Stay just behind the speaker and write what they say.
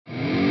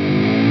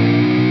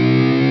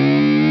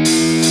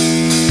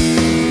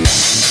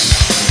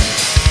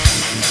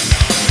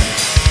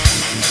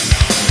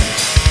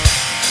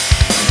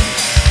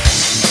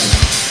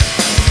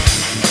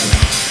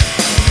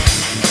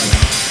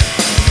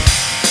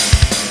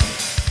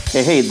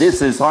Hey,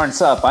 this is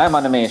Horns Up. I'm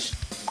Animesh.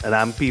 And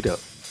I'm Peter.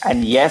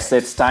 And yes,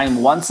 it's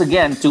time once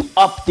again to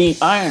up the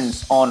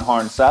irons on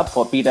Horns Up,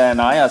 for Peter and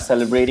I are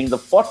celebrating the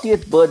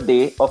 40th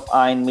birthday of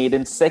Iron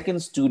Maiden's second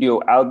studio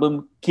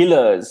album,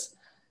 Killers.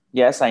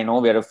 Yes, I know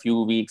we're a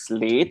few weeks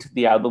late.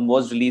 The album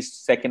was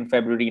released 2nd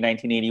February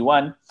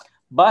 1981,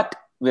 but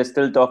we're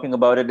still talking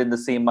about it in the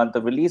same month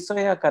of release, so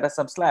yeah, cut us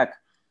some slack.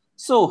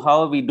 So,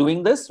 how are we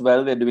doing this?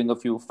 Well, we're doing a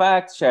few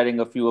facts, sharing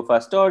a few of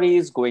our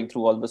stories, going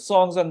through all the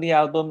songs on the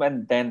album,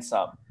 and then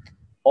some,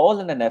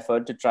 all in an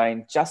effort to try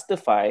and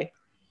justify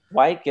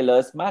why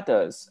Killers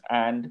matters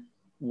and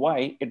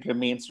why it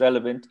remains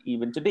relevant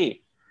even today,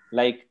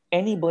 like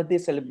any birthday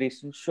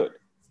celebration should.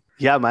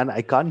 Yeah, man,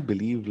 I can't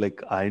believe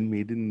Iron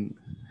Maiden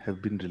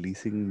have been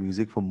releasing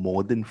music for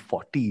more than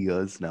 40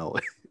 years now.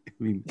 I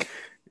mean,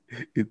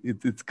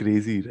 it's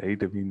crazy,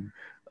 right? I mean,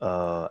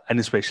 and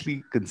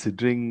especially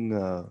considering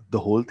the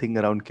whole thing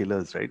around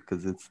Killers, right?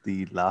 Because it's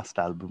the last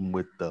album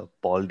with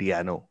Paul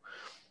Diano.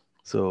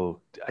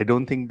 So I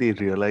don't think they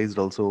realized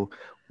also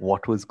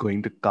what was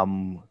going to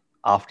come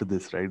after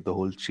this, right? The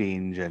whole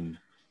change and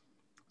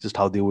just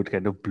how they would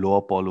kind of blow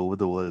up all over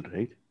the world,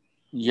 right?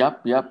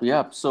 Yup.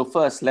 So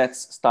first,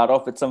 let's start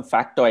off with some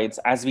factoids.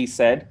 As we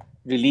said,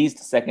 released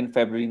 2nd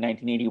February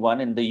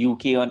 1981 in the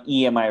UK on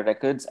EMI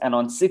Records and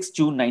on 6th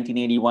June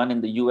 1981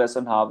 in the US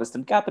on Harvest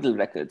and Capitol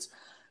Records.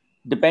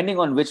 Depending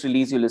on which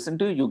release you listen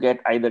to, you get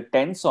either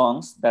 10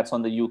 songs, that's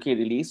on the UK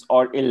release,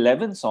 or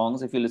 11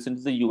 songs if you listen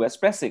to the US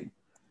pressing.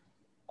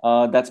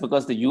 That's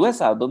because the US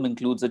album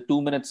includes a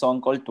 2-minute song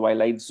called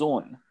Twilight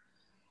Zone.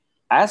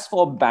 As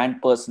for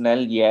band personnel,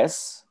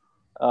 yes,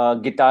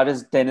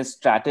 guitarist Dennis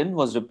Stratton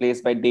was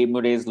replaced by Dave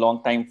Murray's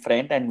longtime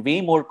friend and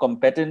way more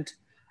competent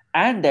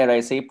and, dare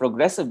I say,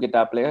 progressive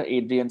guitar player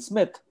Adrian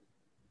Smith.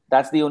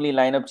 That's the only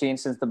lineup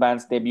change since the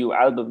band's debut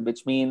album,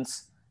 which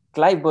means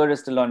Clive Burr is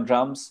still on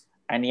drums.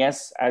 And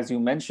yes, as you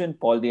mentioned,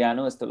 Paul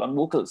Diano is still on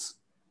vocals.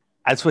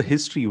 As for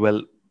history,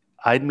 well,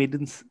 Iron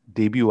Maiden's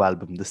debut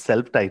album, the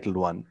self titled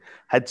one,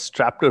 had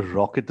strapped a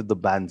rocket to the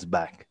band's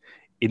back,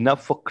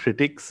 enough for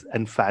critics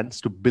and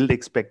fans to build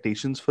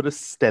expectations for a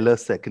stellar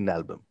second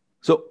album.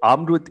 So,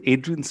 armed with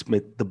Adrian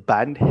Smith, the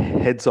band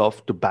heads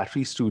off to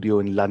Battery Studio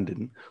in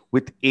London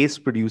with ace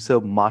producer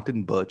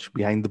Martin Birch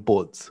behind the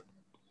boards.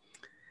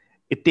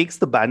 It takes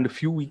the band a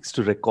few weeks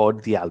to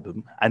record the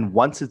album, and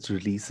once it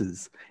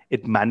releases,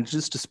 it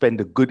manages to spend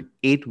a good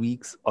 8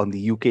 weeks on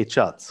the UK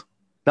charts.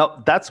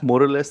 Now, that's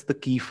more or less the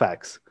key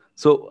facts.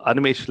 So,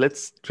 Animesh,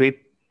 let's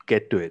straight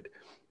get to it.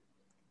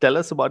 Tell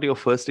us about your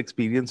first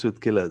experience with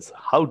Killers.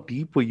 How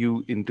deep were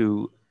you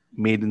into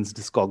Maiden's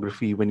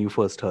discography when you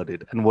first heard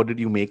it, and what did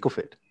you make of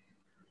it?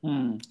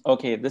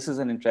 Okay, this is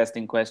an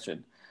interesting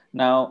question.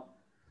 Now,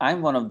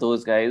 I'm one of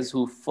those guys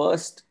who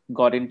first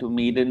got into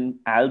Maiden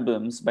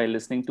albums by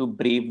listening to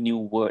Brave New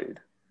World.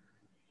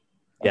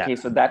 Yeah. Okay,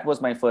 so that was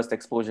my first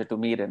exposure to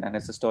Maiden, and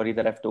it's a story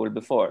that I've told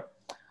before.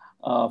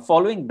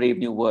 Following Brave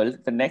New World,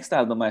 the next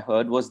album I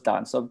heard was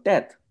Dance of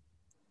Death.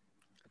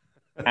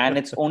 And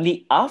it's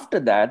only after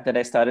that that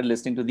I started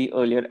listening to the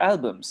earlier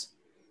albums.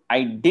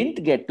 I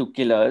didn't get to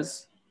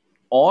Killers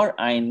or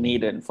Iron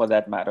Maiden for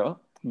that matter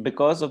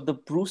because of the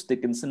Bruce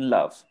Dickinson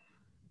love.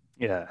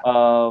 Yeah.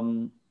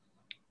 Um,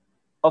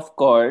 of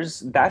course,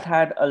 that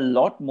had a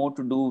lot more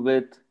to do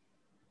with,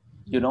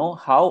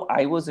 how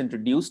I was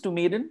introduced to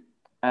Maiden.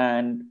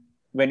 And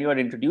when you are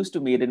introduced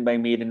to Maiden by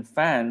Maiden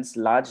fans,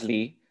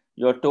 largely,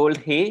 you're told,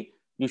 hey,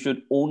 you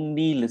should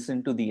only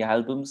listen to the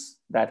albums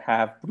that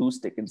have Bruce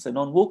Dickinson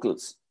on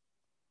vocals.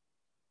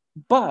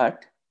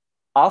 But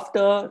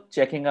after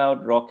checking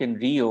out Rock in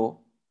Rio,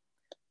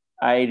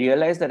 I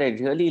realized that I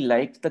really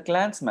liked The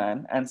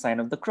Clansman and Sign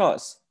of the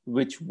Cross,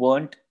 which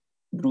weren't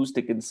Bruce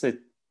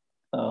Dickinson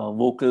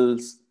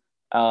vocals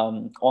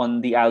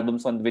on the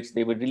albums on which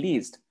they were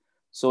released.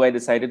 So I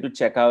decided to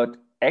check out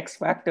X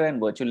Factor and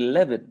Virtual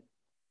 11.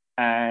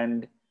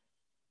 And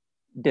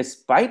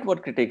despite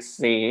what critics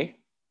say,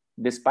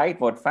 despite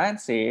what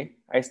fans say,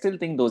 I still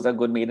think those are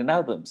good Maiden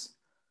albums.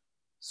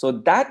 So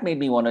that made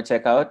me want to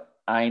check out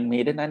Iron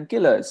Maiden and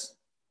Killers.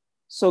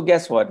 So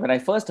guess what? When I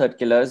first heard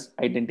Killers,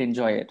 I didn't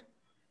enjoy it.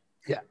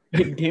 Yeah.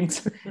 It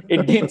didn't.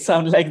 It didn't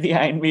sound like the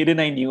Iron Maiden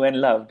I knew and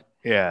loved.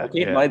 Yeah.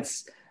 Okay, Yeah. no,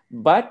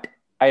 but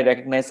I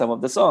recognize some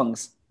of the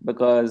songs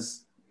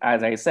because,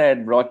 as I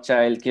said,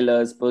 Rothschild,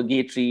 Killers,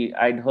 Purgatory,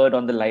 I'd heard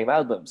on the live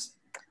albums.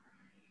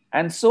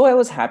 And so I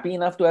was happy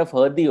enough to have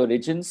heard the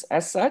origins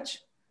as such,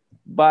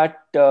 but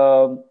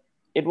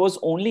it was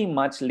only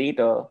much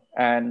later.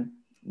 And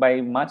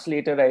by much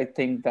later, I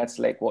think that's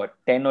like what,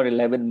 10 or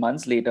 11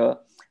 months later,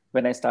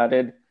 when I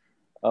started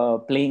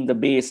playing the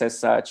bass as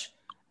such.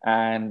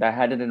 And I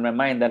had it in my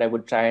mind that I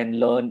would try and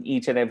learn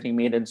each and every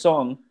Maiden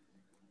song,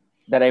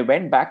 that I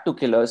went back to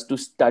Killers to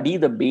study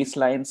the bass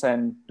lines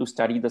and to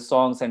study the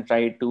songs and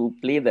try to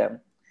play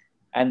them.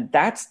 And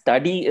that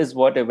study is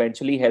what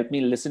eventually helped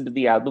me listen to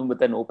the album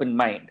with an open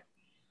mind.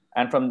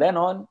 And from then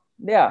on,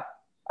 yeah,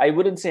 I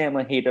wouldn't say I'm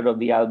a hater of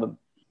the album.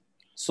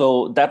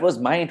 So that was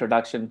my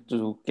introduction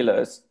to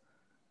Killers.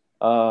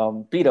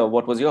 Peter,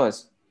 what was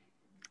yours?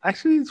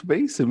 Actually, it's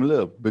very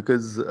similar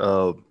because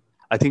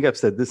I think I've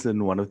said this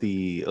in one of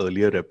the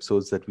earlier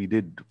episodes that we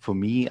did. For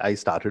me, I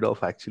started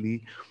off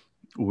actually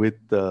with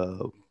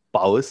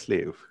Power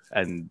Slave,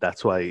 and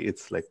that's why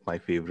it's like my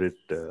favorite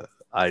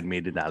Iron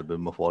Maiden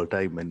album of all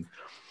time. And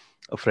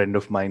a friend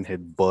of mine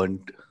had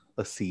burnt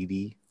a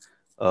CD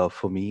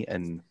for me,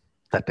 and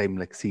that time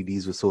like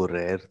CDs were so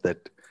rare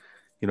that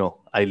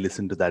I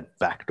listened to that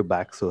back to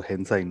back. So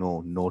hence I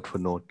know note for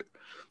note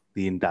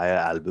the entire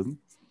album.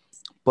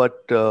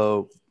 But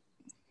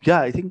yeah,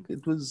 I think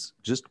it was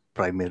just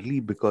primarily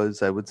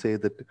because I would say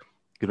that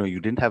you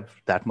didn't have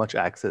that much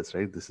access,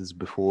 right? This is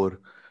before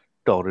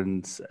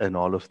torrents and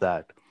all of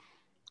that.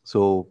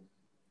 So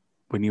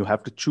when you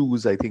have to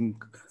choose, I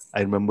think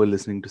I remember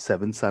listening to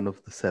Seventh Son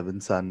of the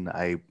Seventh Son.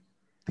 I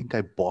think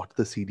I bought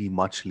the CD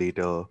much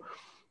later.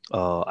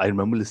 I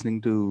remember listening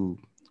to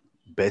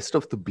Best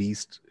of the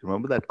Beast.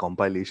 Remember that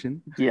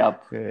compilation?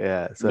 Yep,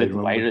 Yeah. So I with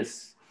remember.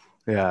 Virus.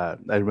 Yeah,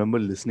 I remember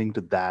listening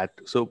to that.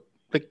 So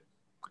like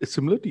it's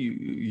similar to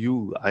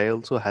you. I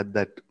also had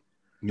that,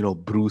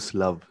 Bruce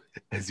love,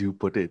 as you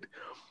put it,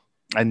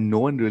 and no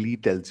one really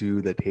tells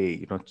you that,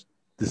 hey,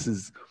 this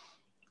is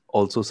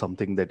also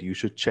something that you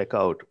should check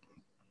out.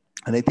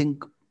 And I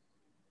think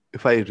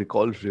if I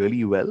recall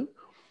really well,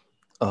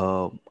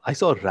 I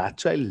saw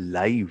Ratchild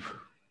live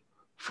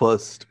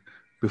first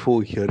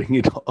before hearing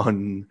it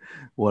on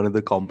one of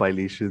the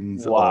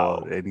compilations or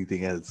Wow.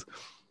 anything else.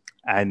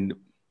 And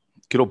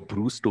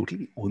Bruce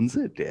totally owns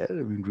it. Yeah, I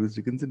mean, Bruce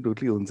Dickinson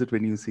totally owns it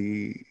when you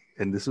see,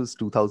 and this was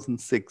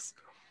 2006.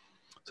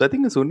 So I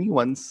think it's only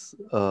once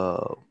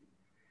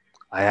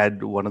I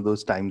had one of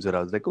those times where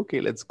I was like, okay,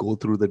 let's go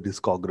through the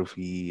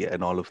discography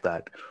and all of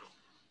that.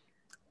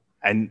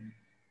 And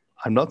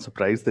I'm not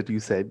surprised that you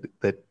said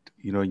that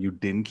you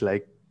didn't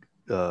like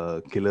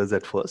Killers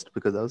at first,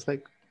 because I was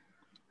like,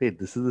 wait,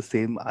 this is the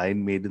same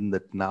Iron Maiden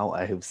that now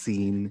I have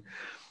seen,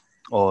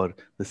 or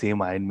the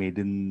same Iron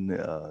Maiden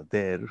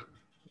there,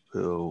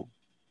 uh,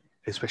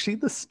 especially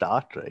the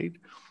start, right?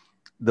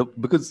 The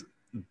because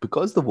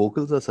the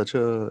vocals are such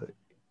a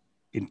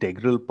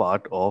integral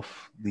part of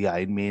the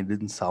Iron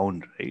Maiden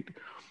sound, right?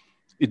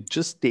 It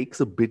just takes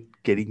a bit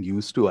getting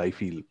used to. I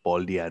feel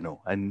Paul Diano,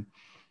 and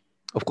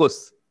of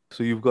course,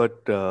 so you've got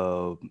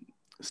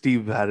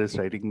Steve Harris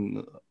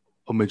writing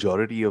a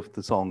majority of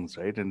the songs,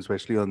 right, and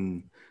especially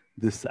on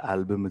this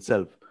album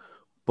itself.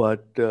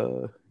 But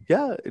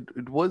yeah,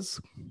 it was,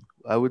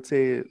 I would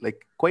say,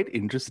 like quite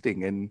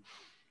interesting, and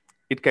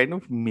it kind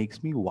of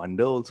makes me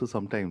wonder also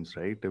sometimes,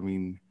 right? I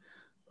mean,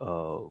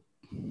 uh,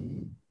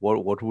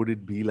 what would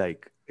it be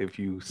like if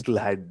you still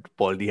had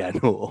Paul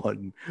Diano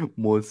on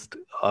most?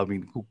 I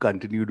mean, who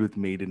continued with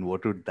Maiden?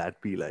 What would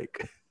that be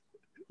like?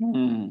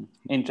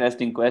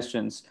 Interesting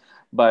questions.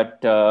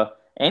 But,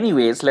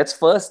 anyways, let's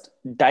first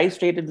dive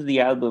straight into the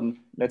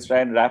album. Let's try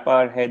and wrap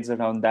our heads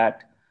around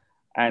that.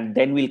 And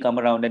then we'll come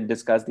around and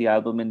discuss the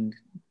album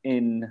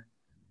in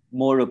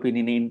more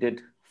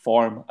opinionated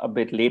form a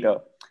bit later.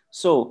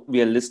 So, we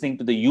are listening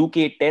to the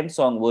UK 10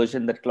 song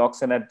version that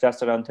clocks in at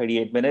just around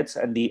 38 minutes.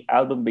 And the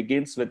album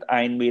begins with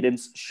Iron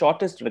Maiden's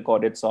shortest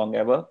recorded song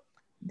ever,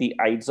 The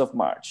Ides of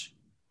March.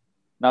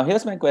 Now,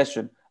 here's my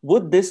question.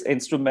 Would this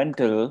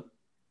instrumental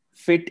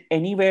fit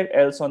anywhere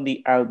else on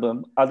the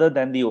album other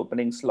than the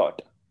opening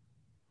slot?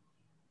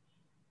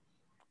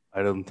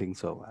 I don't think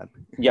so, man.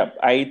 Yep,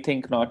 I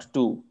think not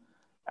too.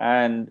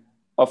 And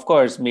of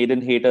course,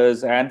 Maiden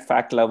haters and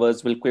fact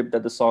lovers will quip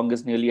that the song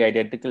is nearly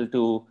identical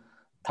to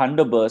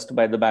Thunderburst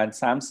by the band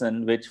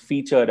Samson, which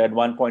featured at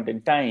one point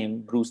in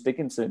time Bruce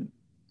Dickinson.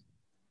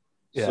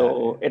 Yeah,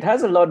 So it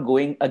has a lot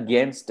going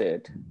against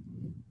it,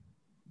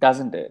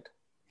 doesn't it?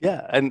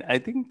 yeah, and I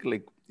think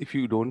like if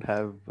you don't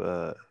have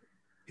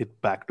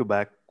it back to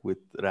back with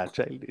Rat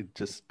Child, it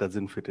just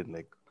doesn't fit in.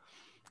 Like,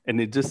 and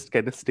it just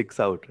kind of sticks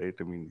out, right?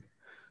 I mean,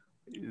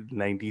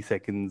 90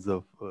 seconds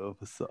of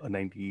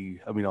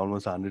 90, I mean,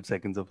 almost 100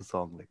 seconds of a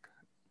song. Like,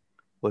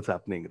 what's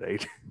happening,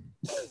 right?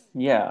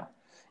 Yeah,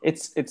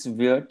 it's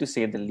weird to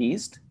say the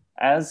least.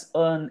 As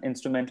an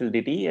instrumental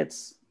ditty,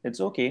 it's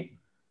okay.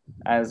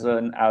 As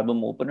an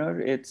album opener,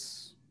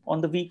 it's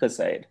on the weaker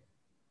side,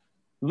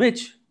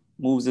 which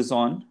moves us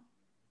on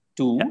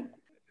Yeah, to,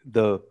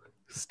 the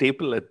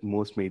staple at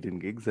most Maiden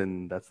gigs,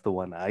 and that's the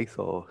one I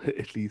saw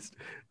at least,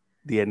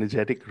 the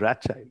energetic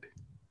Rat Child.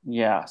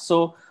 yeah.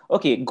 So,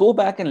 okay, go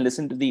back and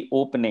listen to the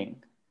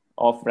opening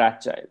of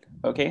Rat Child.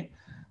 Okay,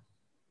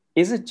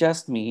 is it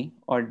just me,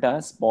 or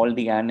does Paul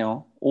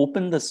Diano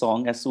open the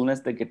song as soon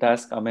as the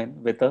guitars come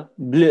in with a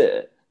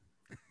bleh?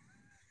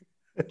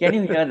 Can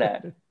you hear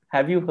that?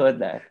 Have you heard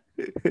that?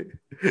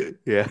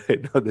 Yeah,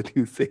 now that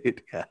you say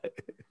it, yeah.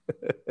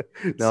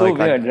 Now I So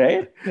can't,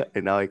 weird,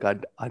 right? now I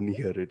can't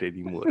unhear it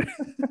anymore.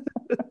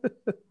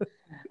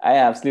 I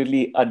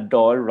absolutely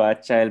adore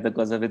Rothschild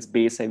because of its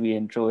bass heavy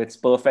intro. It's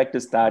perfect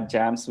to start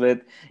jams with.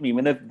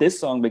 Even if this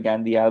song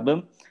began the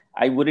album,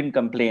 I wouldn't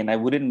complain. I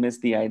wouldn't miss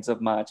the Ides of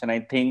March. And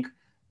I think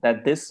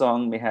that this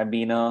song may have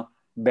been a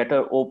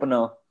better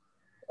opener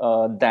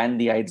than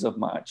the Ides of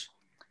March.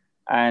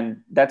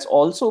 And that's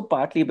also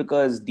partly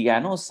because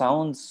Diano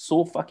sounds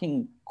so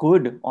fucking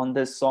good on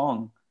this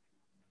song.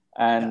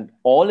 Yeah. And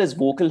all his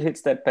vocal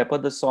hits that pepper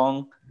the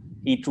song,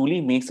 he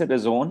truly makes it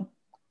his own.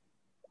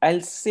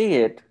 I'll say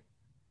it.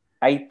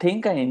 I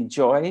think I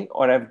enjoy,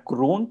 or I've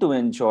grown to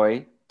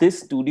enjoy, this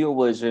studio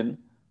version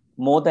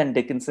more than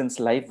Dickinson's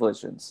live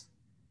versions.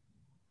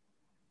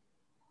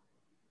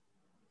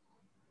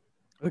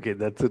 Okay,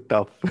 that's a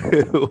tough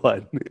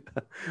one.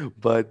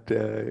 But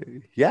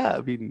yeah,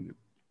 I mean,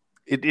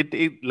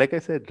 it like I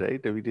said,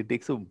 right? I mean, it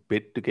takes a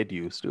bit to get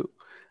used to.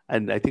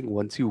 And I think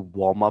once you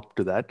warm up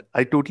to that,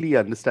 I totally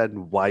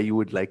understand why you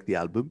would like the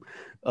album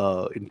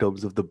in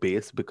terms of the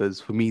bass, because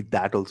for me,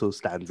 that also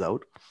stands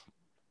out.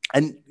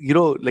 And,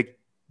 like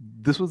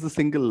this was the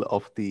single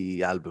of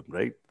the album,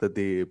 right? That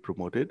they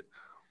promoted.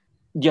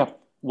 Yep,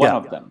 one Yeah.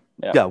 of them.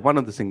 Yeah. Yeah, one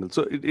of the singles.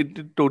 So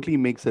it totally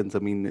makes sense. I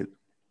mean,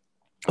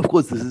 of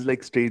course, this is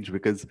like strange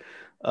because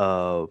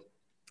uh,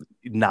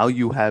 now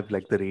you have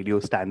like the radio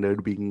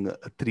standard being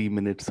a 3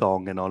 minute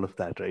song and all of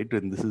that, right?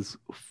 And this is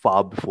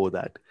far before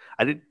that.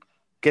 And it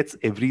gets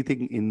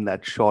everything in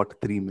that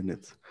short 3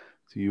 minutes.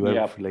 So you have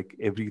Yep. like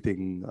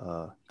everything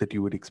that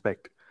you would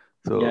expect.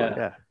 So, Yeah.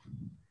 yeah.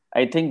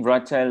 I think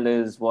Rothschild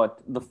is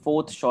what the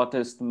fourth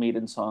shortest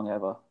Maiden song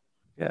ever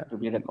Yeah. to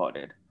be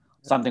recorded,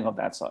 something of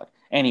that sort.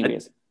 And,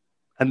 Anyways,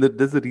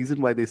 there's a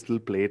reason why they still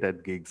play it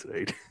at gigs,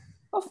 right?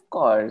 of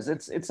course,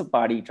 it's a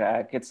party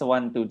track. It's the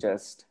one to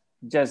just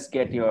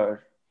get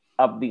your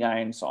up the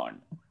irons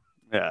on.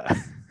 Yeah.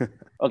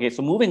 Okay,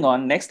 so moving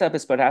on. Next up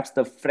is perhaps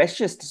the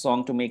freshest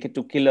song to make it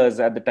to Killers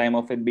at the time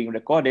of it being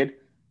recorded,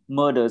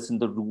 "Murders in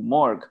the Rue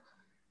Morgue."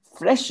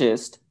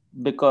 Freshest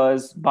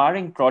because,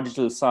 barring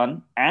Prodigal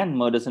Son and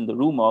Murders in the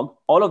Rue Morgue,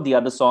 all of the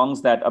other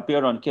songs that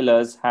appear on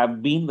Killers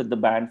have been with the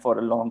band for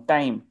a long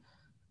time.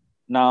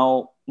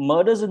 Now,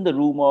 Murders in the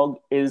Rue Morgue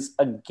is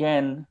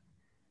again,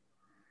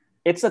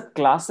 it's a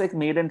classic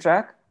Maiden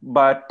track,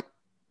 but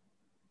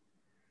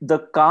the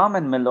calm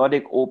and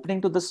melodic opening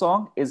to the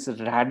song is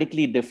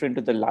radically different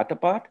to the latter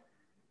part.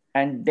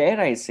 And dare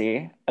I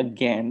say,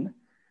 again,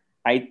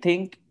 I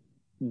think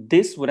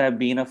this would have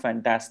been a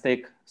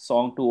fantastic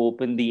song to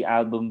open the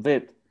album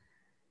with,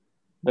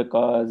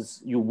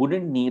 because you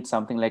wouldn't need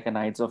something like a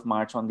Nights of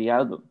March on the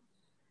album.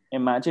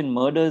 Imagine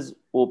Murders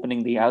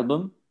opening the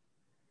album.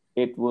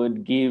 It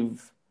would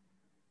give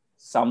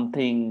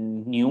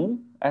something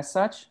new as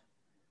such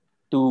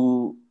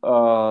to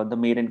the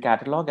Maiden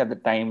catalog at the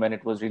time when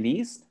it was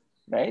released,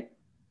 right?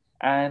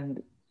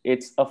 And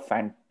it's a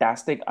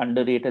fantastic,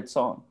 underrated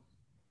song.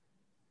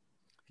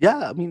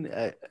 Yeah, I mean,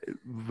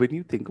 when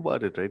you think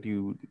about it, right,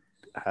 you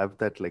have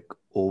that like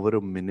over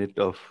a minute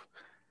of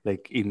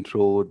like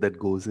intro that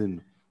goes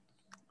in.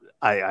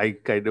 I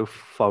kind of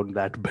found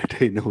that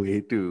better in a way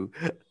to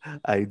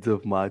Ides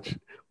of March,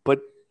 but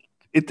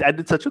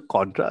it's such a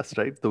contrast,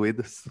 right? The way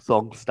the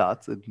song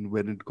starts and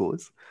when it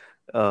goes,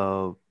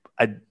 uh,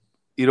 and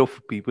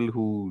for people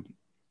who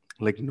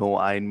like know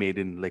Iron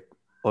Maiden, like,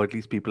 or at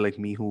least people like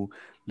me who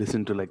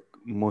listen to like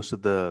most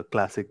of the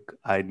classic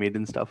Iron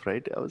Maiden stuff,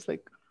 right? I was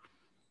like,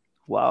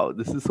 wow,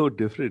 this is so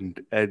different.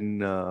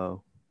 And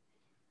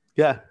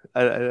yeah,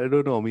 I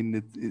don't know. I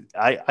mean,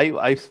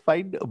 I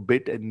find a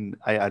bit, and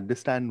I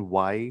understand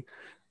why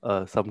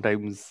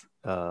sometimes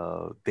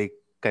they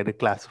kind of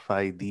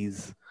classify the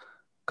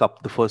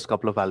first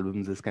couple of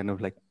albums as kind of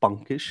like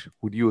punkish.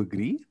 Would you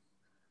agree?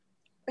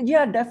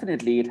 Yeah,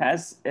 definitely. It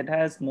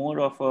has more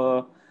of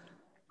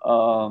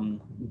a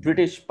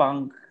British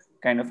punk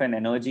kind of an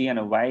energy and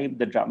a vibe.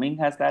 The drumming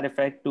has that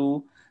effect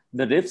too.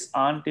 The riffs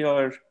aren't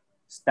your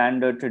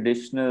standard,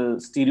 traditional,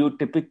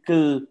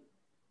 stereotypical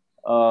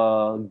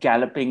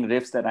galloping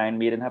riffs that Iron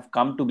Maiden have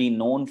come to be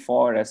known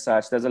for as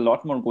such. There's a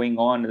lot more going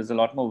on. There's a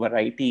lot more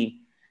variety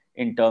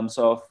in terms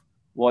of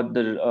what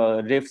the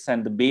riffs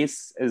and the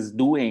bass is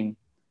doing.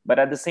 But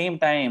at the same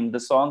time, the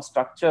song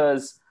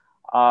structures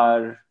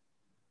are,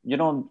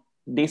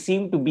 they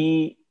seem to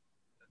be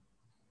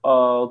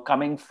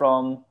coming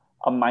from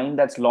a mind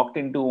that's locked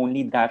into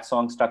only that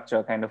song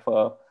structure kind of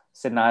a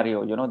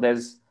scenario.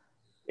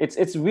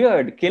 It's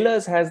weird.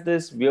 Killers has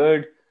this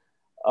weird,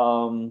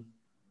 um,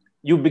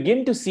 you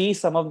begin to see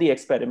some of the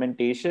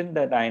experimentation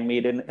that Iron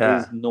Maiden Yeah.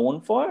 is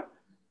known for,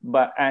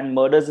 but and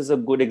Murders is a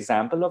good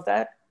example of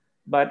that.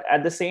 But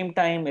at the same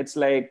time, it's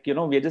like,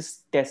 we're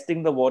just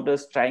testing the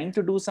waters, trying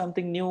to do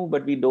something new,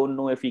 but we don't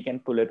know if we can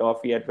pull it off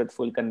yet with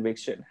full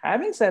conviction.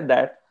 Having said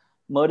that,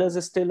 Murders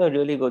is still a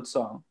really good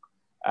song.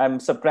 I'm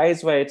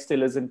surprised why it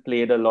still isn't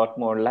played a lot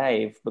more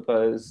live,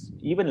 because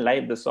even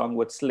live the song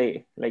would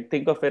slay. Like,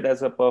 think of it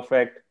as a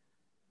perfect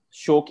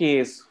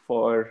showcase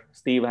for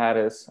Steve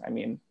Harris. I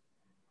mean,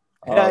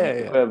 Yeah, yeah,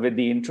 yeah. with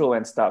the intro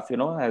and stuff,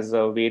 as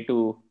a way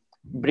to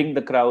bring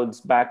the crowds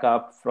back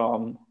up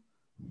from,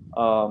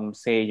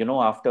 say,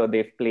 after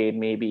they've played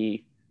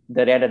maybe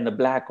the Red and the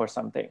Black or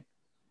something.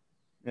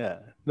 Yeah.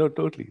 No,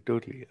 totally,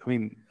 totally. I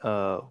mean,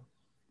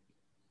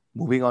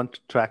 moving on to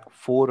track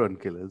 4 on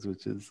Killers,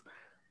 which is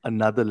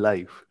Another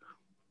Life.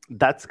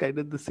 That's kind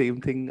of the same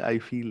thing I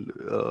feel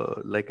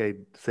like I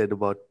said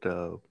about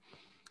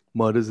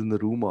Murders in the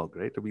Rue Morgue,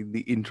 right? I mean,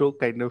 the intro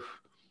kind of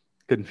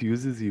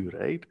confuses you,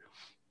 right?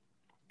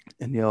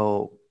 And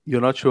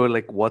you're not sure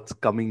like what's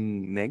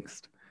coming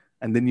next,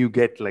 and then you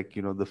get like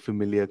the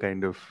familiar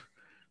kind of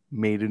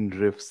Maiden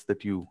riffs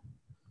that you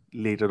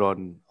later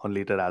on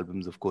later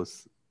albums, of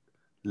course,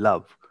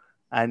 love.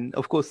 And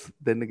of course,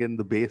 then again,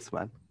 the bass,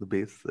 man, the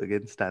bass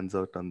again stands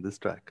out on this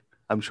track.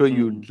 I'm sure Hmm.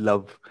 you'd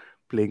love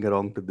playing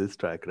around to this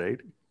track, right?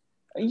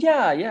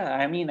 Yeah, yeah.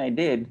 I mean, I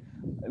did.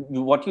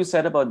 What you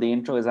said about the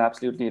intro is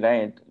absolutely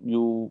right.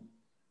 You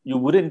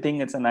wouldn't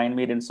think it's a Nine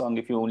Maiden song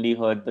if you only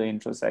heard the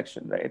intro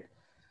section, right?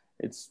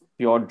 It's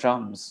pure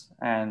drums,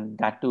 and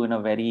that too in a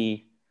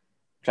very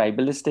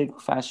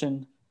tribalistic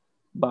fashion.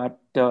 But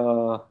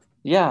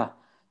yeah,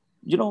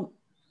 you know,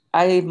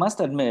 I must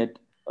admit,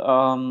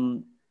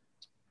 and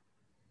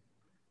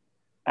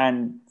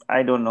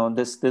I don't know,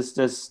 this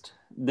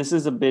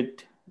is a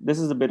bit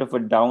of a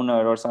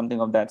downer or something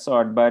of that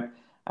sort. But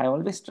I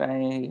always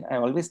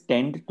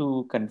tend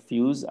to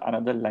confuse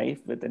Another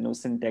Life with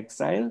Innocent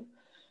Exile,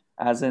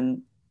 as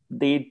in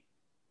they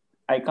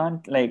I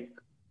can't like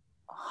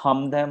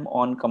hum them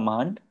on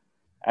command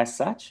as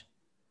such,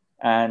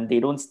 and they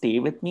don't stay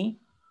with me.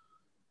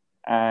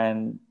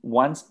 And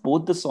once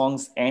both the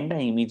songs end, I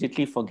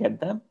immediately forget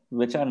them,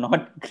 which are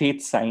not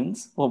great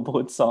signs for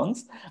both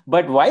songs.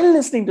 But while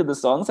listening to the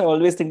songs, I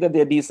always think that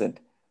they're decent.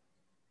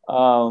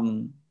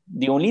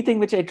 The only thing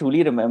which I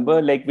truly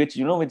remember, like which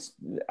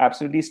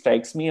absolutely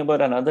strikes me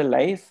about Another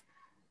Life,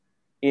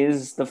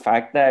 is the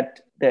fact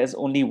that there's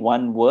only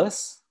one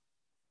verse,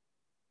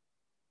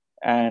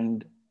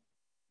 and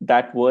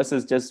that verse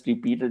is just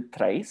repeated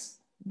thrice.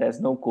 There's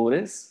no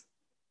chorus.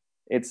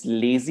 It's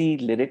lazy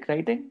lyric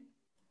writing.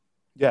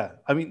 Yeah,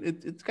 I mean,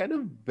 it's kind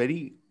of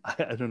very,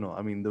 I don't know.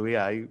 I mean, the way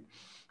I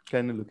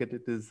kind of look at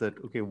it is that,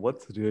 okay,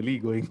 what's really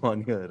going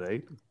on here,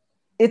 right?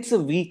 It's a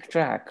weak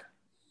track.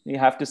 You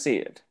have to say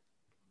it.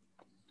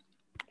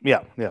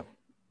 Yeah, yeah.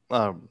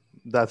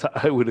 That's,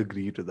 I would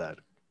agree to that.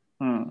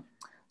 Hmm.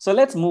 So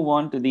let's move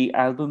on to the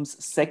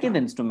album's second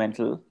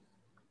instrumental,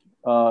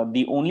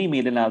 the only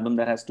Maiden album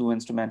that has two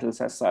instrumentals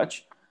as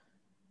such,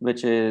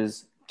 which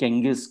is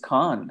Genghis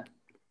Khan.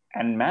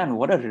 And man,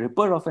 what a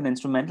ripper of an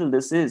instrumental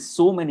this is.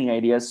 So many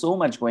ideas, so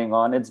much going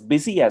on. It's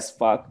busy as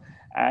fuck.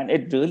 And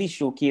it really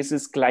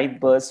showcases Clive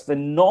Burr's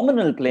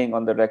phenomenal playing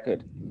on the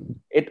record.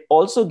 It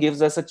also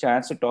gives us a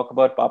chance to talk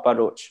about Papa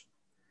Roach.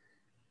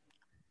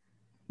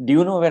 Do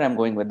you know where I'm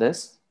going with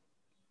this?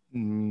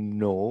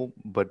 No,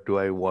 but do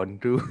I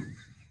want to?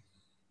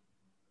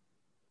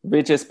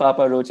 Which is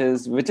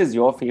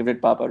your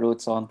favorite Papa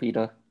Roach song,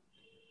 Peter?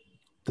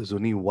 There's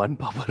only one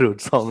Papa Roach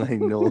song I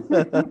know.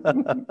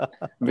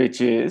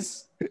 Which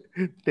is,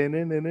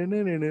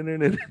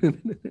 That's-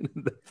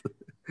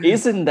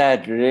 isn't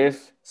that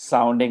riff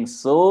sounding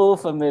so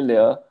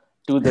familiar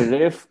to the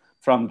riff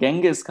from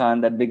Genghis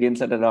Khan that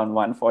begins at around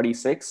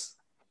 146?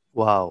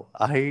 wow,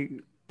 I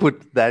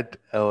put that,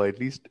 or at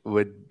least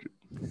when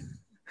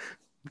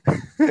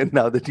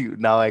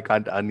now I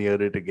can't unhear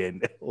it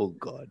again. Oh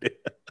God.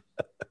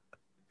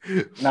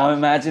 Now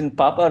imagine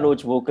Papa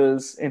Roach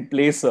vocals in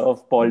place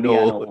of Paul No,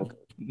 Diano vocals.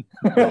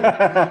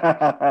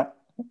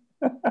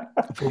 no.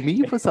 For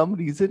me, for some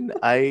reason,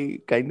 I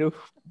kind of,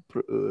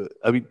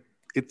 I mean,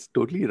 it's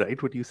totally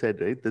right what you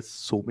said, right? There's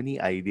so many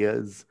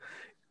ideas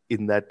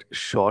in that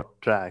short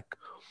track,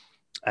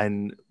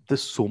 and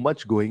there's so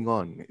much going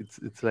on.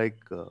 It's like,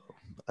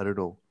 I don't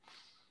know,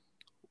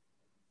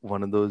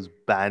 one of those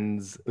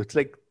bands. It's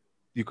like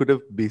you could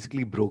have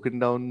basically broken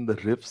down the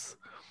riffs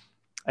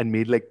and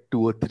made like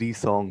two or three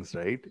songs,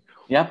 right?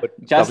 Yep, But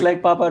just coming,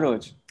 like Papa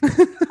Roach.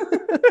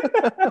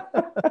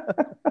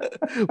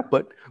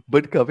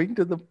 but coming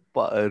to the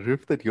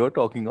riff that you're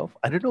talking of,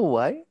 I don't know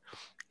why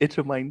it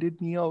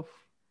reminded me of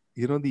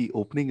the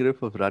opening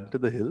riff of Run to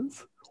the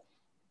Hills.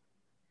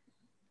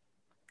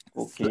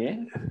 So,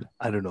 Okay.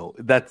 I don't know.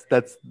 That's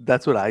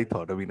what I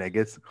thought. I mean, I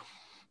guess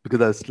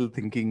because I was still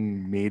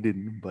thinking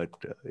Maiden, but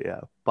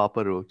yeah,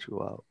 Papa Roach.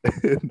 Wow,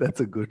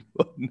 that's a good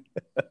one.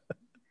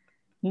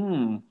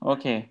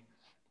 Okay.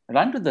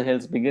 Run to the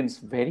Hills begins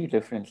very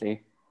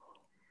differently.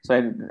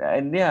 So,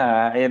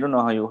 yeah, I don't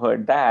know how you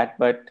heard that,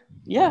 but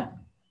yeah,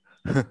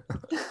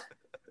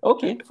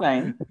 okay,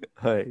 fine.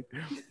 All right.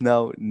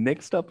 Now,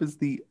 next up is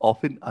the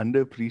often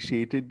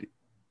underappreciated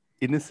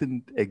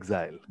Innocent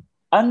Exile.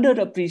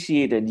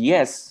 Underappreciated.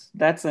 Yes,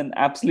 that's an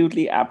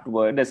absolutely apt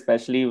word,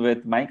 especially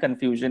with my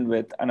confusion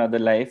with Another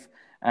Life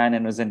and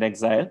Innocent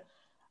Exile.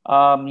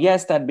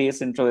 Yes, that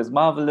bass intro is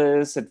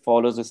marvelous. It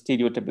follows a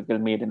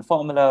stereotypical Maiden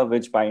formula,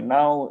 which by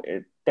now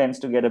it tends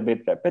to get a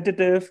bit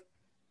repetitive.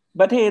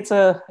 But hey,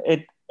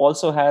 it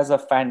also has a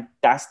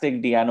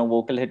fantastic Diano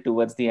vocal hit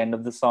towards the end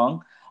of the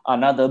song.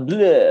 Another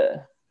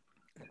bleh.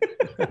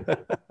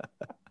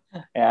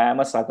 Yeah, I'm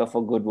a sucker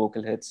for good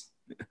vocal hits.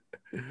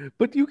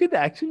 But you can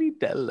actually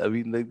tell. I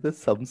mean, like there's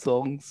some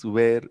songs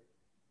where,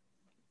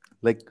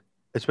 like,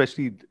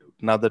 especially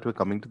now that we're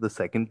coming to the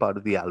second part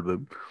of the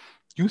album,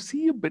 you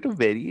see a bit of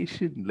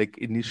variation. Like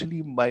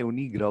initially, my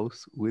only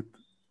grouse with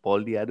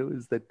Paul Diado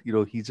is that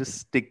he just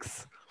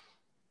sticks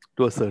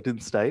to a certain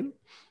style,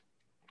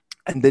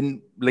 And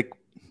then like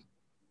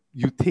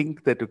you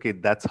think that okay,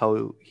 that's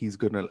how he's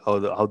gonna,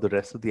 or how the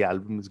rest of the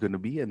album is gonna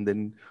be, and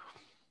then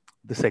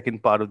the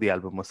second part of the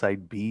album or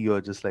side B,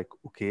 you're just like,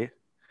 okay,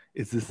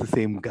 is this the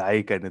same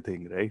guy kind of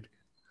thing, right?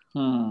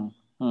 Hmm.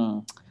 Hmm.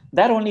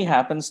 That only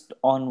happens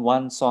on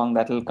one song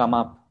that will come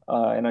up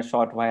in a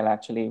short while,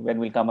 actually, when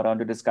we'll come around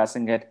to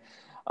discussing it.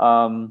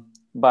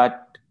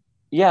 But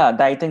yeah,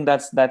 I think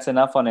that's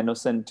enough on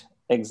Innocent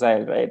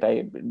Exile, right?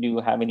 Do you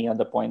have any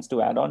other points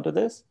to add on to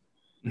this?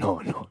 No,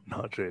 no,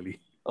 not really.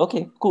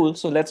 Okay, cool.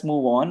 So let's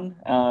move on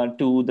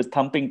to the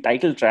thumping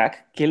title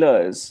track,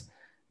 Killers.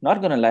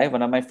 Not gonna lie,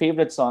 one of my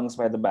favorite songs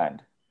by the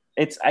band.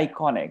 It's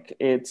iconic.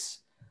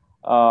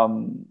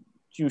 Um,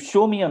 you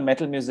show me a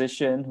metal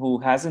musician who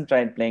hasn't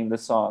tried playing the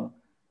song,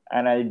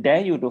 and I'll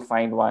dare you to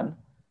find one.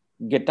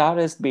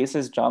 Guitarist,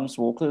 bassist, drums,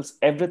 vocals,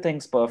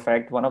 everything's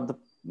perfect. One of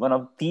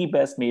the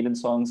best Maiden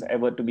songs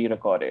ever to be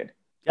recorded.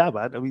 Yeah,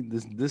 man. I mean,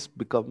 this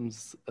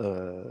becomes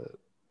the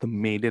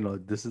Maiden, or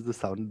this is the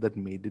sound that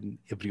Maiden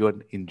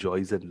everyone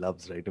enjoys and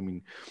loves, right? I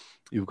mean,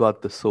 you've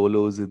got the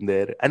solos in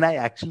there, and I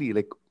actually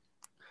like,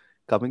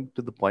 coming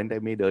to the point I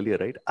made earlier,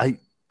 right? I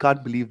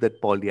can't believe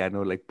that Paul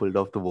Diano like pulled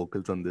off the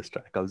vocals on this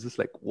track. I was just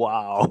like,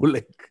 wow,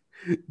 like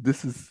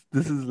this is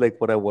like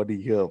what I want to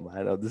hear,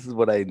 man. Or this is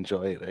what I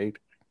enjoy, right?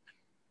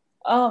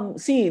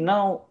 See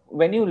now,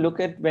 when you look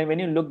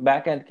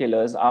back at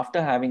Killers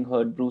after having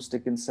heard Bruce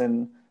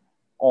Dickinson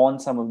on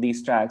some of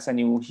these tracks, and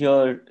you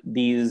hear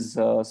these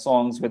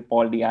songs with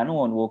Paul Diano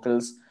on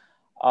vocals,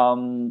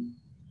 um,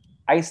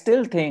 I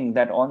still think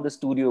that on the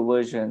studio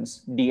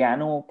versions,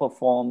 Diano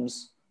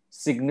performs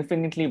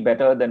significantly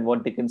better than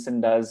what Dickinson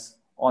does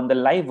on the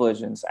live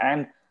versions.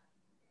 And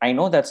I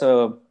know that's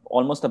a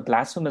almost a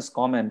blasphemous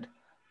comment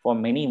for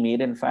many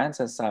Maiden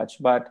fans as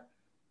such, but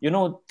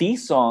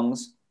these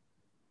songs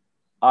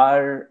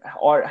are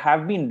or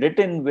have been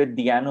written with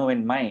Diano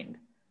in mind,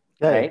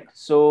 Yeah, yeah, right?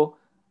 So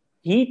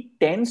he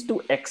tends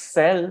to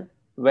excel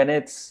when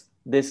it's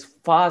this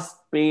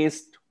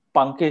fast-paced,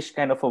 punkish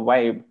kind of a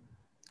vibe,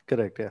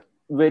 correct. Yeah,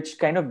 which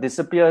kind of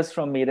disappears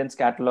from Maiden's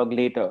catalog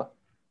later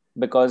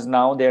because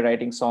now they're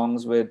writing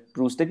songs with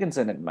Bruce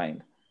Dickinson in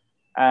mind.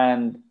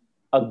 And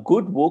a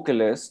good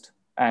vocalist,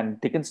 and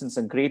Dickinson's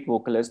a great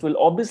vocalist, will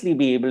obviously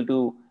be able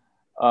to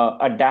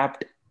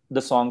adapt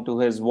the song to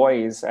his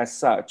voice as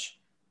such,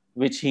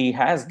 which he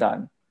has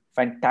done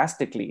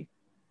fantastically.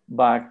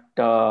 But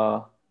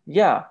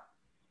yeah,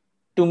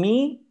 to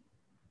me,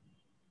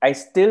 I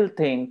still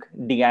think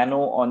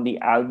Diano on the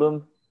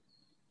album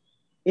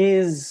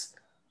is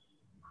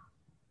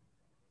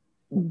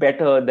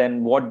better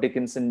than what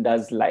Dickinson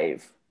does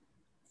live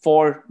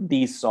for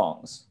these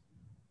songs.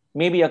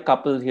 Maybe a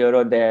couple here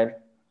or there.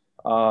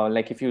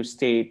 Like if you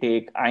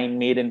take Iron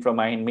Maiden from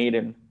Iron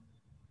Maiden,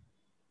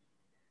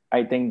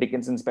 I think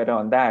Dickinson's better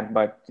on that.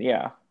 But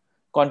yeah,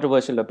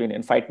 controversial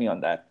opinion. Fight me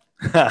on that.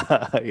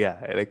 yeah.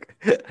 Like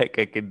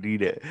I can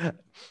read it.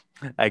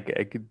 I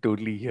can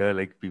totally hear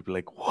like people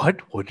like, what?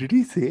 What did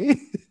he say?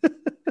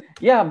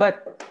 Yeah,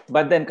 but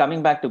then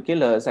coming back to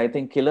Killers, I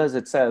think Killers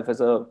itself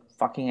is a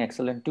fucking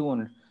excellent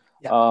tune.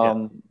 Yeah,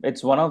 yeah,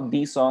 It's one of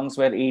these songs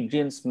where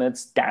Adrian Smith's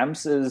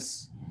stamps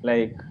is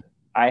like,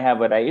 I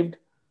have arrived,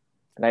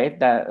 right?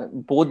 That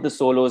both the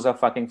solos are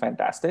fucking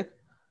fantastic,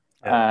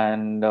 yeah.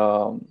 and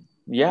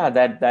yeah,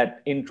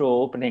 that intro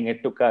opening,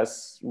 it took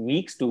us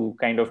weeks to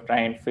kind of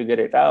try and figure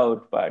it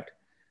out, but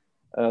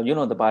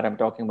the part I'm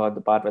talking about,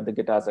 the part where the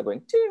guitars are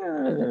going,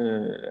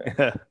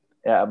 Yeah.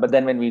 yeah. But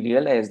then when we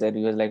realized that,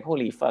 we was like,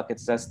 holy fuck,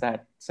 it's just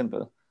that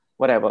simple.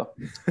 Whatever.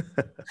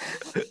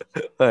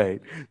 All right.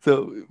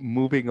 So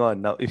moving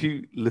on now, if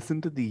you listen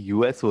to the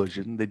US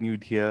version, then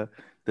you'd hear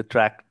the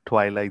track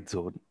Twilight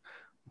Zone,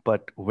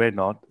 but we're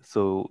not.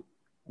 So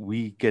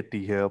we get to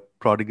hear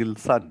Prodigal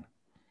Son.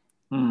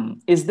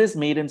 Is this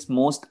Maiden's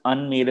most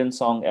unmaiden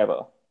song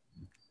ever?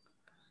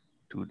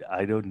 Dude,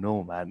 I don't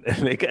know, man.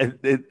 like,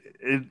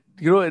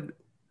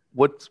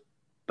 what's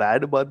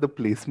bad about the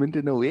placement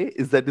in a way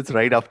is that it's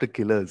right after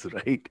Killers,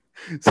 right?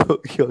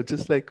 So you're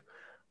just like,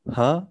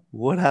 huh?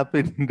 What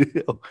happened?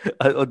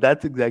 Oh,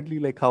 that's exactly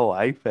like how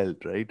I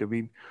felt, right? I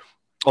mean,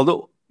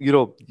 although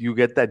you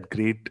get that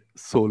great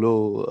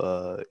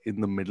solo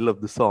in the middle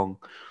of the song,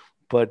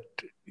 but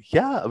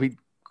yeah, I mean,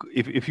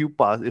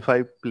 if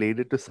I played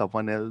it to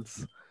someone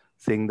else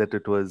saying that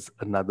it was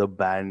another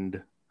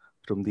band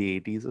from the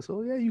 80s or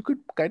so, yeah, you could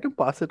kind of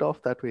pass it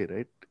off that way,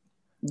 right?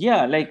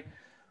 Yeah, like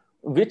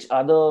which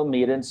other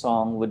Maiden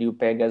song would you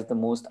peg as the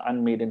most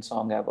unmaiden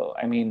song ever?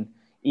 I mean,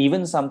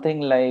 even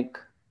something like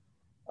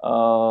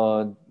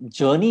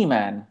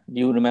Journeyman. Do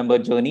you remember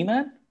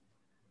Journeyman?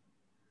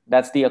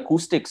 That's the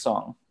acoustic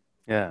song,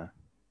 Yeah.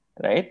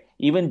 right?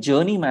 Even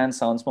Journeyman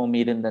sounds more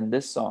Maiden than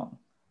this song.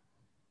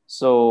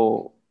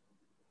 So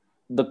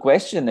the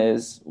question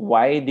is,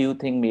 why do you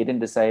think Maiden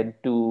decided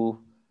to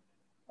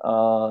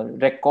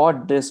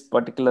record this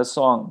particular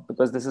song?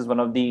 Because this is one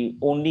of the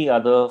only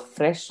other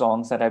fresh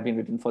songs that have been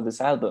written for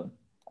this album,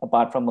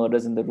 apart from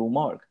Murders in the Rue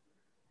Morgue.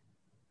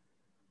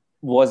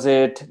 Was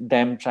it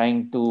them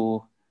trying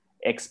to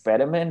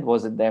experiment?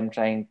 Was it them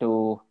trying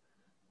to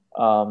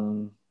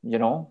You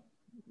know,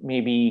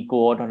 maybe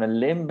go out on a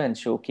limb and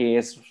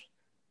showcase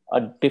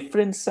a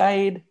different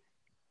side?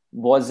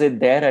 Was it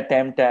their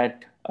attempt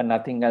at a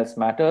Nothing Else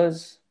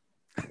Matters?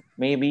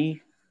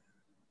 Maybe,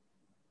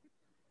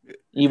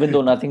 even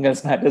though Nothing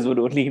Else Matters would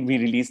only be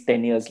released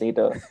 10 years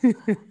later.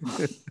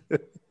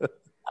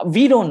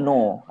 We don't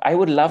know. I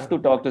would love to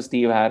talk to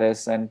Steve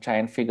Harris and try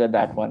and figure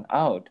that one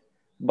out.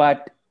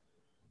 But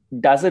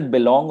does it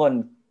belong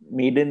on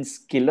Maiden's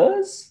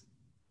Killers?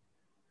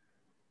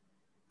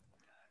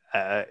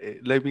 I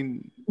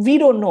mean, We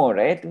don't know,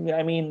 right?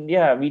 I mean,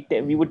 yeah,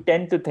 we would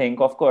tend to think,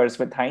 of course,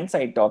 with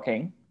hindsight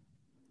talking,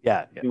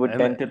 yeah, yeah, we would and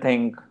tend to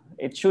think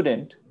it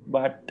shouldn't,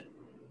 but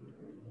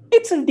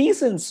it's a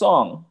decent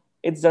song.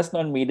 It's just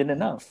not Maiden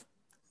enough.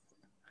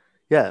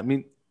 yeah. I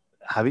mean,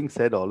 having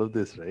said all of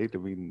this, right? I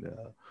mean,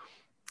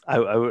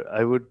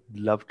 I would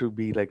love to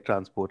be like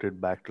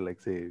transported back to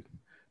like say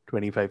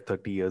 25,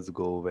 30 years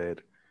ago, where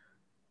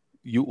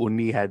you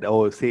only had,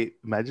 or say,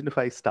 imagine if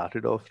I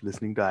started off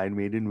listening to Iron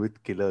Maiden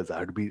with Killers.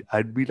 I'd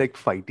be like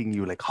fighting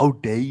you, like, how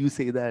dare you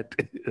say that,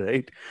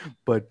 right?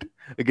 But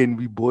again,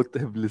 we both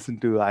have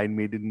listened to Iron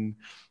Maiden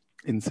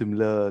in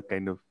similar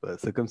kind of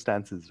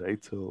circumstances,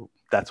 right? So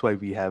that's why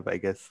we have, I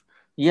guess,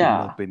 similar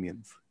Yeah.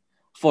 opinions.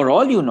 For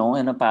all you know,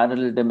 in a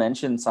parallel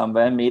dimension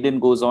somewhere, Maiden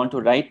goes on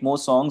to write more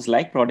songs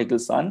like Prodigal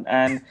Son,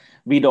 and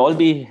we'd all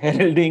be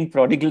heralding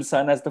Prodigal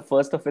Son as the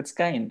first of its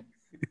kind.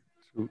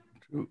 True,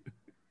 true.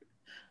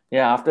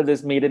 Yeah, after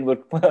this, Maiden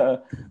would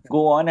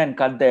go on and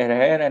cut their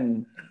hair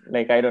and,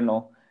 like, I don't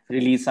know,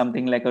 release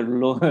something like a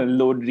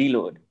load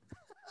reload.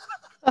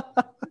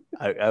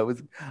 I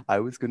was I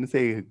was gonna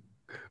say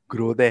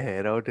grow their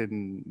hair out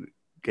and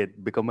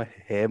get become a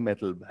hair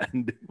metal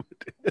band.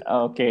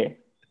 Okay,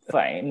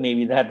 fine.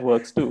 Maybe that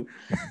works too.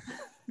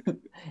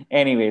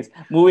 Anyways,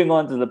 moving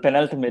on to the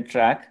penultimate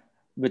track,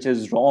 which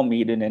is Raw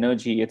Maiden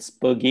Energy. It's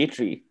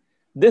Purgatory.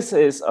 This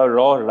is a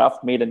raw,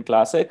 rough Maiden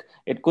classic.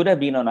 It could have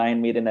been on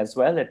Iron Maiden as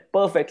well. It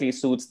perfectly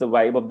suits the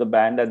vibe of the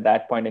band at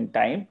that point in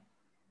time.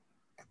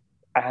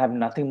 I have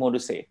nothing more to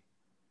say.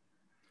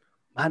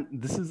 Man,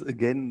 this is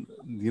again,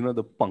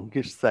 the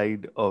punkish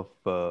side of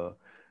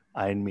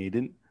Iron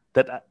Maiden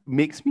that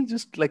makes me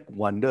just like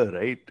wonder,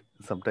 right?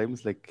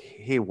 Sometimes, like,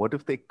 hey, what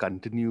if they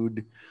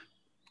continued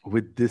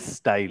with this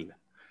style?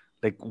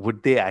 Like,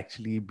 would they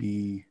actually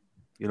be,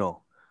 you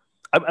know,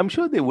 I'm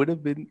sure they would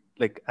have been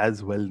like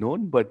as well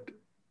known, but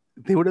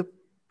they would have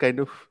kind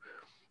of,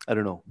 I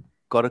don't know,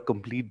 got a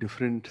complete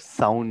different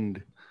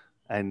sound,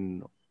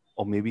 and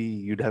or maybe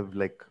you'd have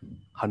like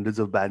hundreds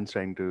of bands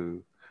trying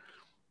to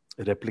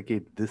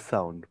replicate this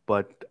sound.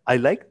 But I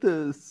like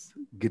the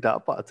guitar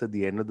parts at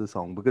the end of the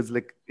song, because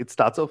like it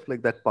starts off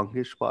like that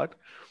punkish part,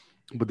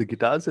 but the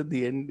guitars at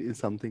the end is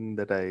something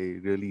that I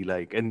really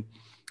like. And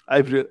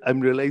I'm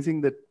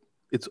realizing that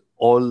it's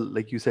all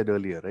like you said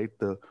earlier, right?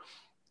 The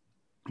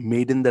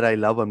Maiden that I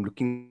love, I'm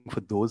looking for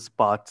those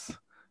parts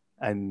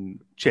and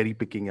cherry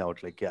picking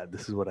out, like, yeah,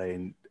 this is what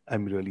I'm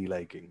really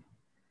liking.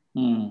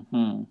 Hmm,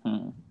 hmm,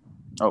 hmm.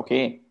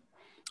 Okay.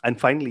 And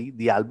finally,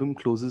 the album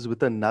closes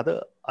with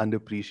another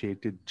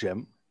underappreciated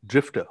gem,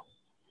 Drifter.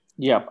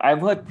 Yeah,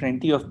 I've heard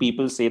plenty of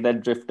people say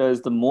that Drifter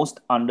is the most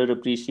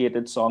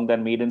underappreciated song that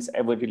Maiden's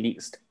ever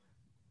released.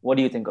 What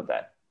do you think of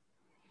that?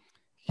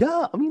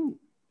 Yeah, I mean,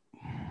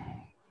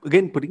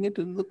 again, putting it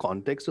in the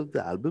context of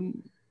the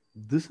album,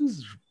 this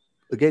is,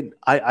 again,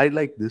 I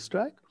like this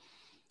track,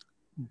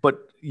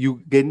 but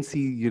you again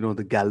see,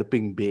 the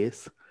galloping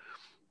bass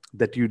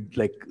that you'd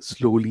like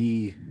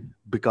slowly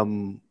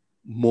become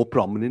more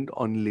prominent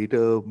on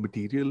later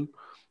material.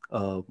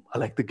 I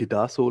like the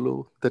guitar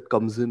solo that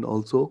comes in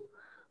also.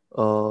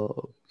 Uh,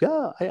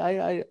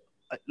 yeah,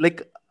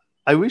 like.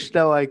 I wish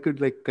now I could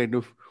like kind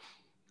of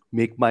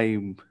make my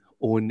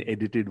own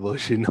edited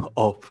version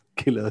of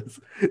Killers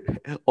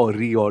or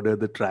reorder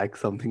the track,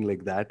 something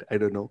like that. I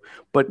don't know,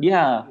 but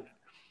Yeah,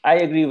 I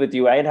agree with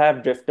you. I'd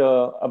have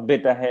Drifter a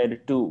bit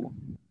ahead too,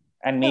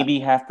 and yeah, maybe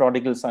have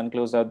Prodigal Son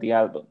close out the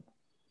album.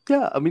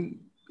 yeah. I mean,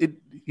 it.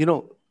 You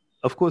know,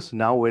 of course,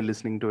 now we're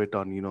listening to it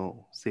on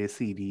say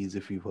CDs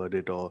if you've heard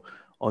it, or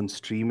on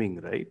streaming,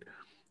 right?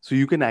 So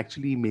you can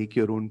actually make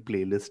your own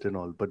playlist and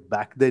all. But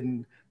back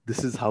then,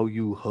 this is how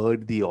you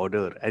heard the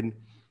order. And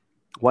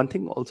one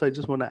thing also I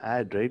just want to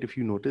add, right? If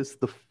you notice,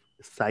 the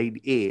side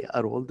A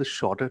are all the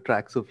shorter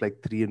tracks of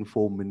like 3 and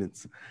 4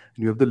 minutes,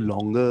 and you have the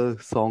longer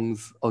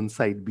songs on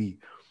side B.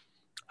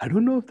 I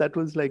don't know if that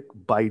was like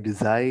by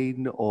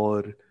design,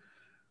 or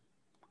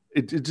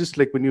it's just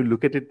like when you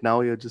look at it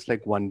now, you're just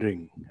like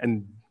wondering.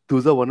 And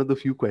those are one of the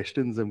few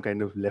questions I'm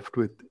kind of left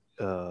with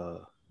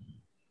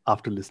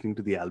after listening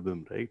to the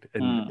album, right?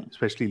 And Hmm.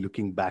 especially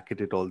looking back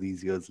at it all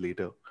these years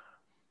later.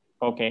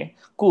 Okay,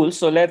 cool.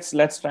 So let's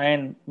try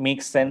and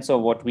make sense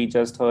of what we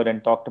just heard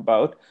and talked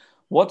about.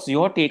 What's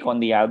your take on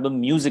the album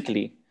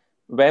musically?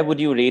 Where would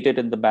you rate it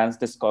in the band's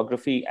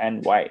discography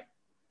and why?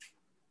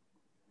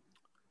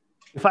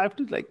 If I have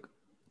to like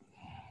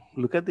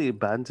look at the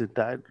band's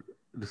entire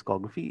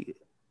discography,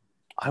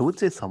 I would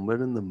say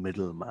somewhere in the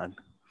middle, man.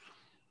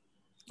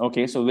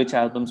 Okay, so which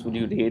albums would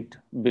you rate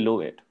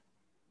below it?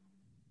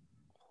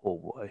 Oh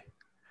boy.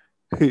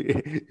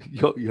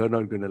 You're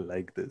not gonna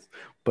like this,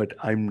 but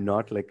I'm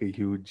not like a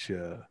huge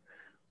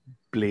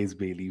Blaze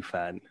Bailey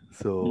fan.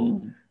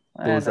 So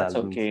Hmm. those That's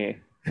albums, okay.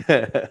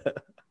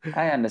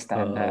 I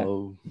understand that.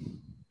 um,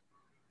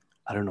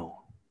 I don't know.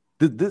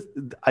 This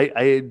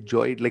I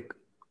enjoyed, like,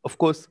 of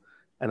course,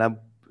 and I'm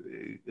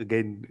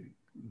again,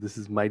 this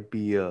is might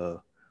be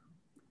a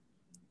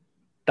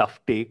tough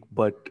take,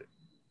 but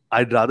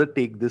I'd rather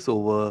take this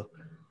over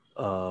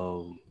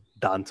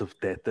Dance of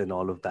Death and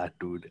all of that,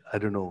 dude. I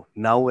don't know.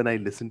 Now when I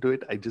listen to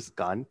it, I just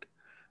can't,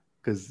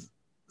 because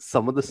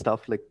some of the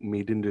stuff like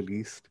Maiden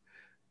released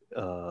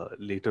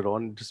later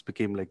on just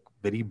became like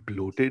very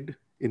bloated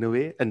in a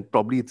way, and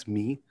probably it's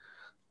me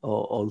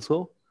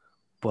also.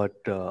 But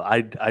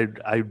I'd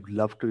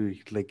love to,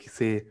 like,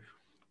 say,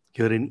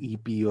 hear an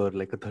EP or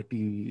like a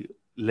 30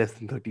 less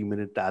than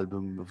 30-minute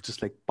album of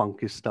just like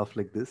punkish stuff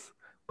like this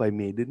by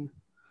Maiden.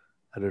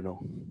 I don't know.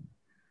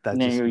 That's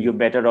Yeah, just you're me.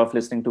 better off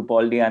listening to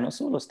Paul Diano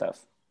solo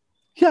stuff.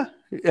 Yeah,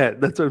 yeah,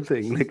 that's what I'm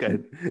saying. Like, I.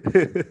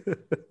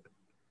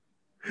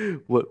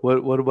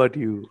 What about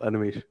you,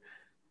 Animesh?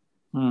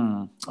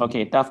 Hmm.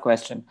 Okay, tough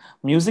question.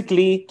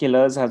 Musically,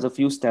 Killers has a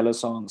few stellar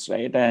songs,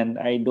 right? And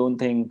I don't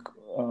think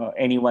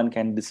anyone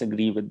can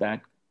disagree with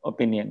that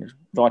opinion.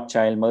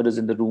 Rothschild, Murders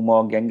in the Room,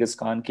 or Genghis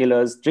Khan,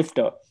 Killers,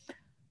 Drifter.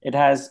 It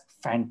has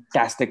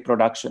fantastic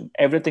production.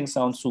 Everything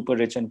sounds super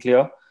rich and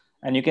clear,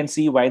 and you can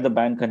see why the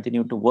band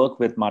continued to work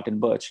with Martin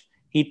Birch.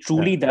 He Yeah,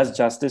 truly does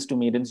justice to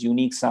Maiden's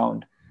unique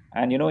sound,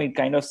 and it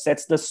kind of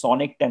sets the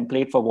sonic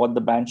template for what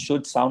the band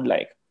should sound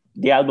like.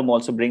 The album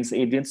also brings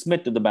Adrian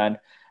Smith to the band,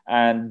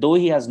 and though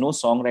he has no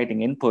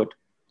songwriting input,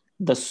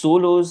 the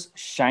solos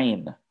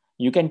shine.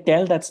 You can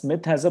tell that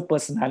Smith has a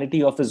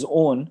personality of his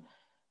own,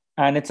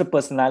 and it's a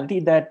personality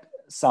that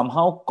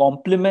somehow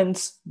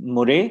complements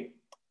Murray,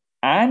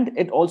 and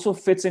it also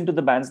fits into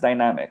the band's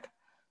dynamic.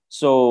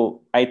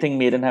 So I think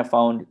Maiden have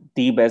found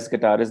the best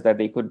guitarist that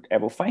they could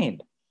ever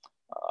find,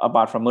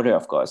 apart from Murray,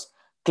 of course.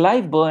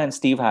 Clive Burr and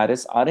Steve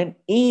Harris are in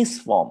ace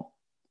form.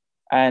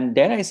 And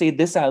dare I say,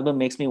 this album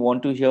makes me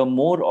want to hear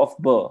more of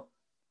Burr.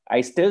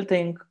 I still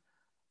think,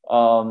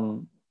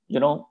 um, you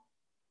know,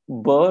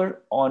 Burr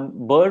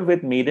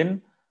with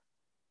Maiden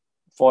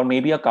for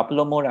maybe a couple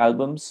of more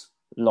albums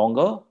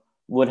longer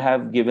would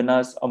have given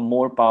us a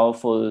more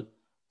powerful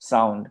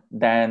sound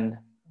than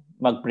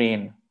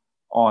McBrain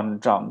on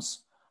drums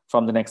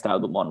from the next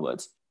album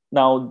onwards.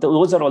 Now,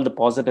 those are all the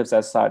positives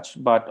as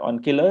such, but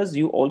on Killers,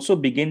 you also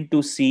begin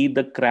to see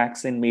the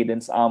cracks in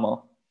Maiden's armor.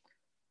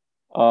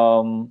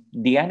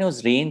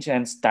 Diano's range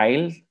and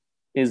style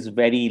is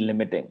very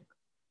limiting,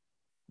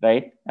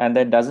 right? And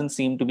there doesn't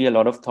seem to be a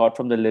lot of thought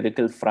from the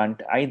lyrical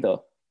front either.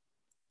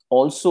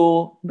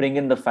 Also bring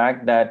in the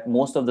fact that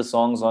most of the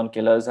songs on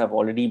Killers have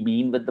already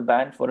been with the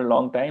band for a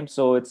long time.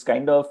 So it's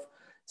kind of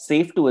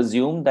safe to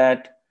assume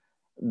that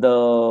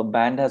the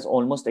band has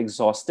almost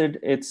exhausted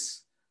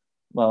its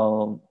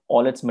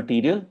all its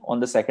material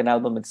on the second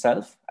album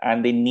itself,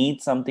 and they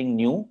need something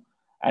new.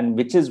 And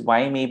which is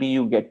why maybe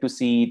you get to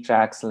see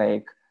tracks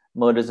like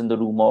Murders in the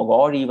Rue Morgue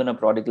or even A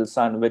Prodigal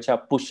Son, which are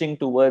pushing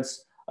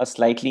towards a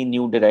slightly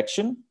new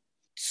direction.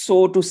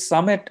 So to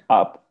sum it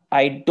up,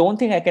 I don't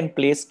think I can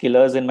place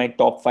Killers in my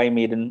top 5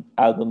 Maiden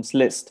albums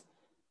list.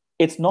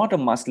 It's not a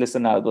must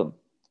listen album.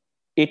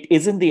 It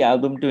isn't the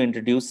album to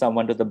introduce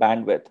someone to the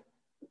band with.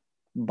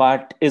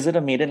 But is it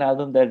a Maiden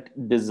album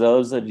that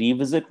deserves a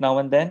revisit now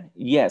and then?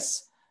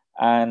 Yes.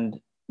 And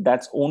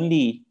that's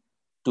only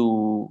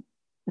to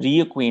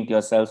reacquaint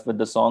yourself with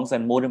the songs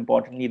and, more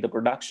importantly, the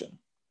production.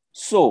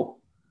 So,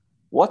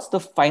 what's the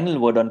final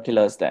word on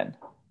Killers then?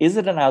 Is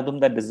it an album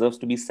that deserves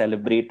to be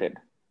celebrated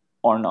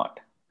or not?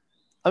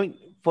 I mean,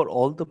 for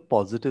all the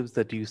positives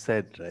that you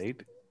said, right?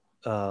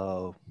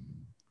 Uh,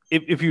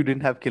 if you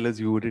didn't have Killers,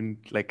 you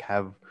wouldn't like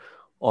have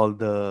all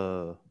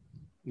the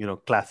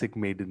classic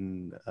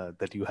Maiden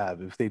that you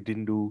have. If they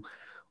didn't do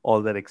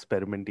all that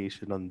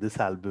experimentation on this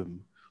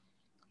album,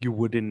 you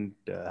wouldn't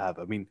have.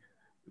 I mean,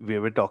 we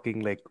were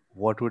talking like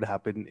what would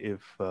happen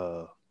if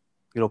Paul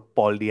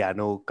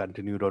Diano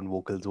continued on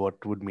vocals.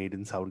 What would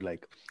Maiden sound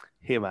like?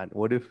 Hey man,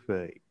 what if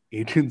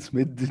Adrian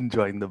Smith didn't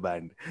join the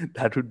band?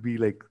 That would be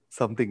like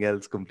something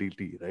else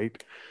completely,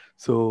 right?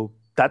 So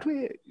that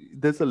way,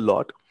 there's a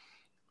lot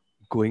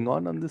going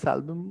on this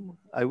album,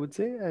 I would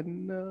say.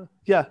 And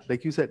yeah,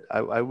 like you said,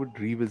 I would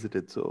revisit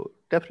it. So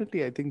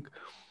definitely, I think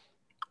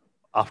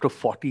after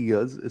 40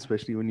 years,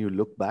 especially when you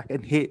look back,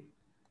 and hey,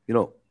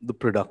 the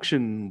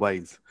production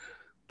wise,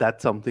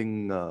 that's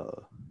something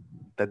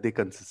that they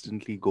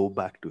consistently go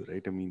back to,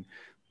 right? I mean,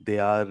 they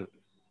are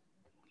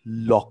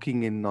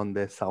locking in on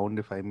their sound,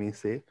 if I may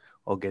say,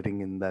 or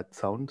getting in that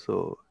sound.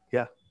 So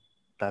yeah,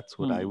 that's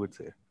what I Hmm. would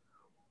say.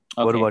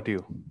 What Okay. about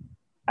you?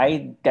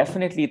 I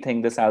definitely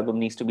think this album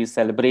needs to be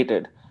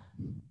celebrated.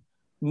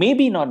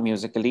 Maybe not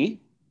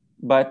musically,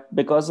 but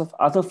because of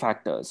other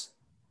factors.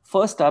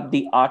 First up,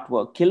 the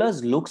artwork.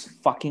 Killers looks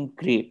fucking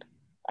great.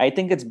 I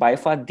think it's by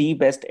far the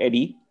best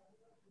Eddie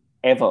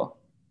ever.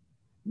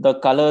 The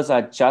colors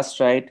are just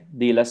right,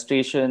 the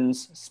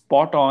illustrations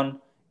spot on,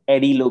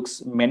 Eddie looks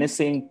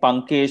menacing,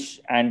 punkish,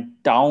 and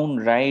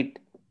downright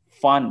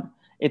fun.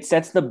 It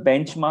sets the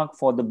benchmark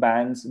for the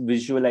band's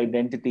visual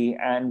identity,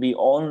 and we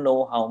all know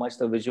how much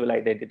the visual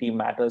identity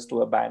matters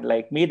to a band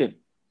like Maiden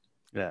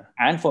Yeah.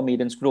 and for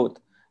Maiden's growth.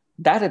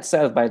 That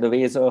itself, by the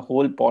way, is a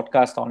whole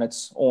podcast on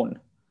its own. Yeah.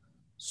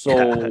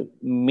 So,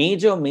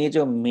 major,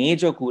 major,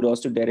 major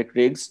kudos to Derek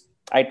Riggs.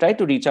 I tried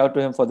to reach out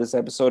to him for this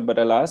episode, but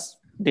alas,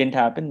 didn't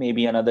happen.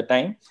 Maybe another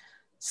time.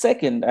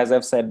 Second, as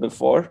I've said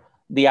before,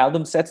 the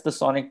album sets the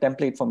sonic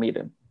template for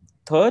Maiden.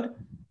 Third,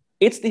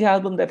 it's the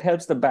album that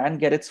helps the band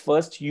get its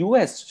first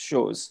US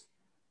shows.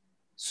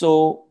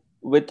 So,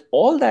 with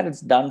all that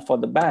it's done for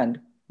the band,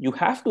 you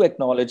have to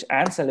acknowledge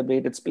and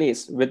celebrate its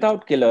place.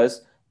 Without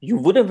Killers, you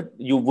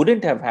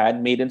wouldn't have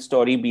had Maiden's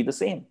story be the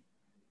same.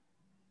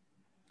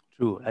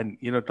 True. And,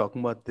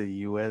 talking about the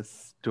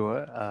US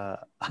tour,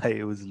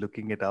 I was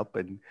looking it up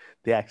and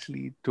they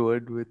actually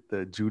toured with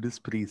Judas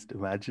Priest.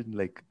 Imagine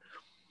like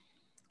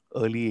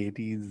early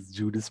 80s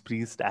Judas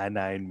Priest and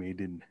Iron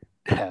Maiden.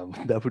 Damn,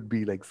 that would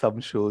be like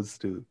some shows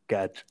to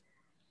catch.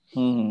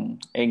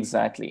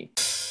 Exactly.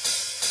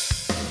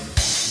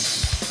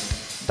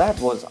 That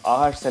was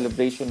our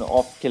celebration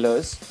of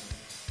Killers.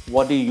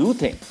 What do you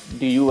think?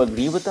 Do you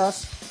agree with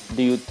us?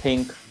 Do you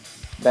think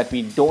that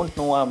we don't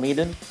know our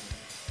Maiden?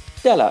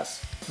 Tell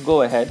us.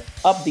 Go ahead,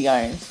 up the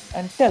irons,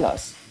 and tell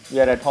us. We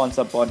are at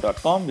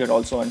hornsuppod.com. We are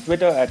also on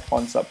Twitter at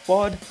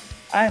hornsuppod.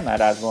 I'm at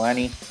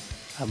Azmohani.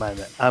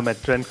 I'm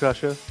at Trend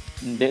Crusher.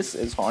 This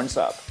is Horns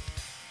Up.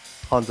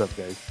 Horns up,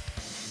 guys.